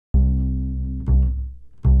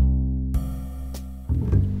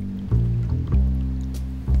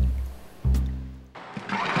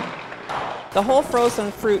The whole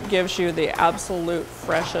frozen fruit gives you the absolute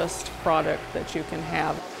freshest product that you can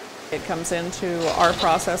have. It comes into our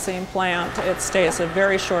processing plant. It stays a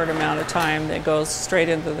very short amount of time. It goes straight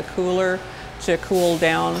into the cooler to cool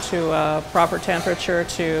down to a proper temperature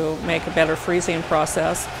to make a better freezing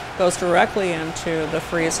process. Goes directly into the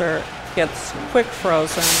freezer, gets quick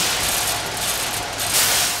frozen.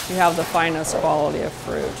 You have the finest quality of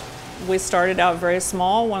fruit. We started out very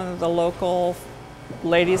small. One of the local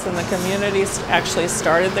ladies in the community actually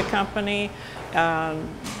started the company.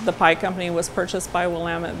 The pie company was purchased by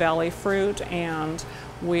Willamette Valley Fruit, and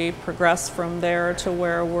we progressed from there to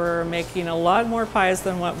where we're making a lot more pies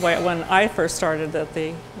than when I first started at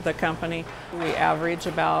the company. We average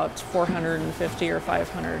about 450 or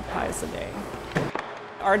 500 pies a day.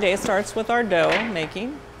 Our day starts with our dough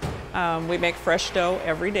making. We make fresh dough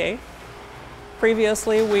every day.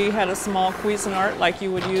 Previously, we had a small Cuisinart like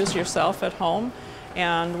you would use yourself at home.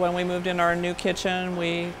 And when we moved into our new kitchen,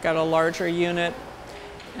 we got a larger unit.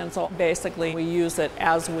 And so basically, we use it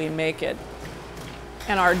as we make it.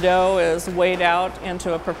 And our dough is weighed out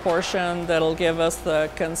into a proportion that'll give us the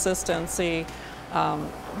consistency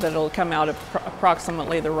that'll come out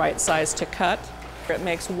approximately the right size to cut. It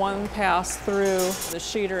makes one pass through the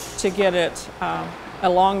sheeter to get it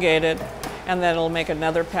elongated, and then it'll make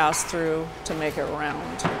another pass through to make it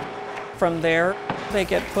round. From there, they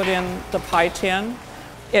get put in the pie tin.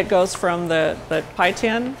 It goes from the pie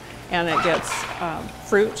tin, and it gets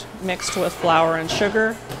fruit mixed with flour and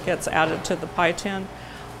sugar, gets added to the pie tin.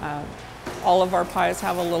 All of our pies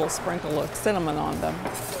have a little sprinkle of cinnamon on them.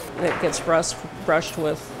 It gets brushed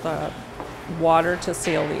with water to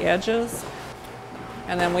seal the edges,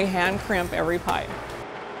 and then we hand crimp every pie.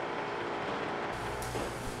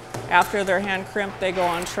 After they're hand crimped, they go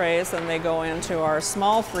on trays and they go into our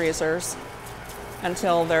small freezers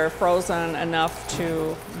until they're frozen enough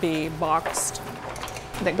to be boxed.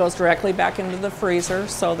 That goes directly back into the freezer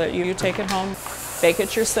so that you take it home, bake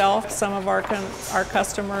it yourself. Some of our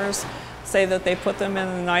customers say that they put them in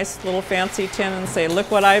a nice little fancy tin and say, "Look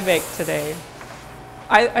what I baked today."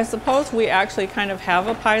 I suppose we actually kind of have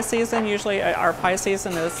a pie season. Usually our pie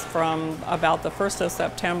season is from about the 1st of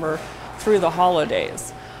September through the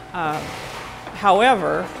holidays.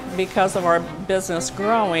 However, because of our business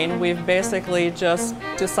growing, we've basically just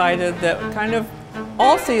decided that kind of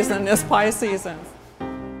all season is pie season.